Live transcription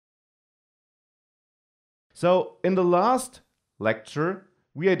So in the last lecture,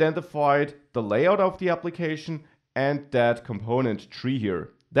 we identified the layout of the application and that component tree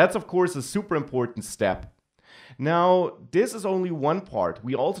here. That's of course a super important step. Now, this is only one part.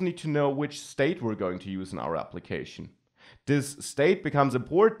 We also need to know which state we're going to use in our application. This state becomes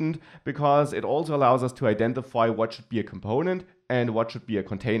important because it also allows us to identify what should be a component and what should be a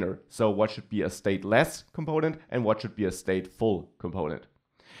container. So what should be a stateless component and what should be a stateful component.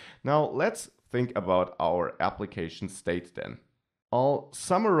 Now let's think about our application state then. I'll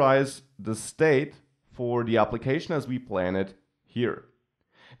summarize the state for the application as we plan it here.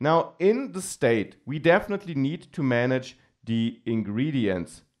 Now in the state, we definitely need to manage the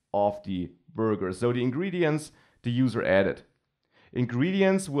ingredients of the burger. So the ingredients the user added.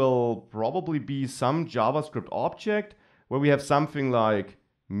 Ingredients will probably be some JavaScript object where we have something like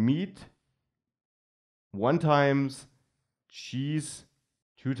meat 1 times, cheese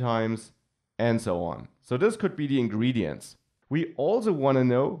 2 times, and so on. So this could be the ingredients. We also want to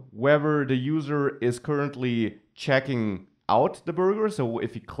know whether the user is currently checking out the burger, so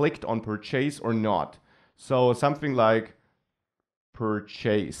if he clicked on purchase or not. So something like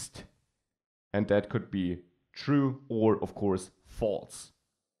purchased, and that could be true or of course false.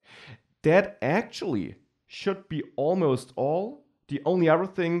 That actually should be almost all. The only other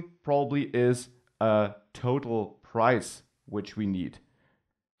thing probably is a total price which we need,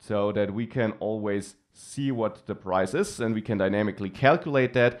 so that we can always see what the price is and we can dynamically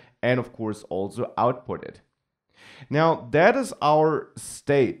calculate that and of course also output it. Now that is our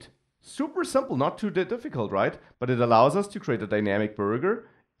state. Super simple, not too difficult, right? But it allows us to create a dynamic burger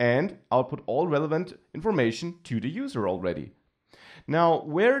and output all relevant information to the user already. Now,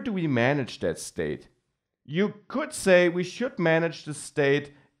 where do we manage that state? You could say we should manage the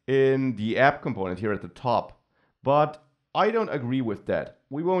state in the app component here at the top, but I don't agree with that.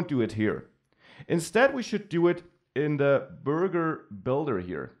 We won't do it here. Instead, we should do it in the burger builder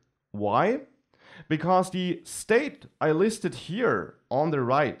here. Why? Because the state I listed here on the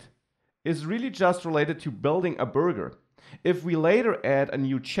right is really just related to building a burger. If we later add a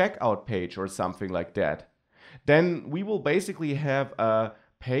new checkout page or something like that, then we will basically have a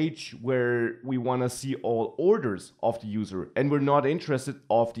page where we want to see all orders of the user and we're not interested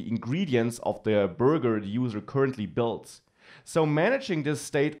of the ingredients of the burger the user currently builds. So managing this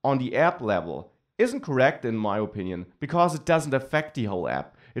state on the app level isn't correct in my opinion because it doesn't affect the whole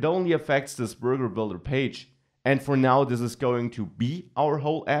app. It only affects this burger builder page. And for now, this is going to be our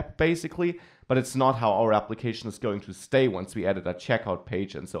whole app basically, but it's not how our application is going to stay once we added a checkout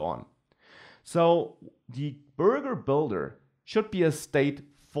page and so on. So the burger builder should be a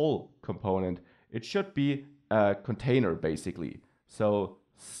stateful component. It should be a container basically. So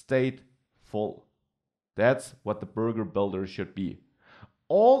stateful. That's what the burger builder should be.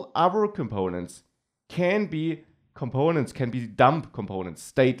 All other components can be dump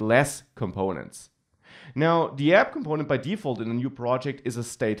components, stateless components. Now, the app component by default in a new project is a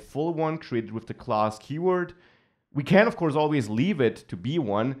stateful one created with the class keyword. We can, of course, always leave it to be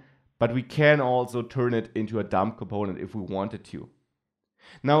one, but we can also turn it into a dump component if we wanted to.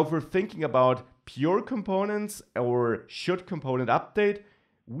 Now, if we're thinking about pure components or should component update,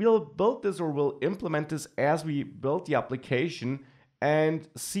 we'll build this or we'll implement this as we build the application and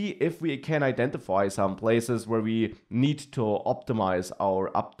see if we can identify some places where we need to optimize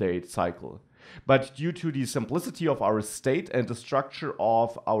our update cycle. But due to the simplicity of our state and the structure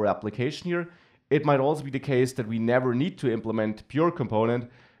of our application here, it might also be the case that we never need to implement pure component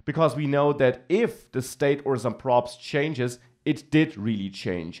because we know that if the state or some props changes, it did really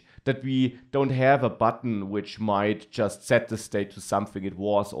change. That we don't have a button which might just set the state to something it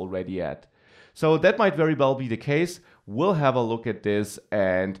was already at. So that might very well be the case. We'll have a look at this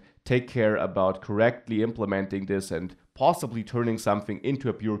and take care about correctly implementing this and possibly turning something into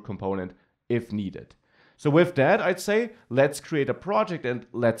a pure component if needed. So with that, I'd say let's create a project and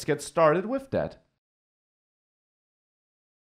let's get started with that.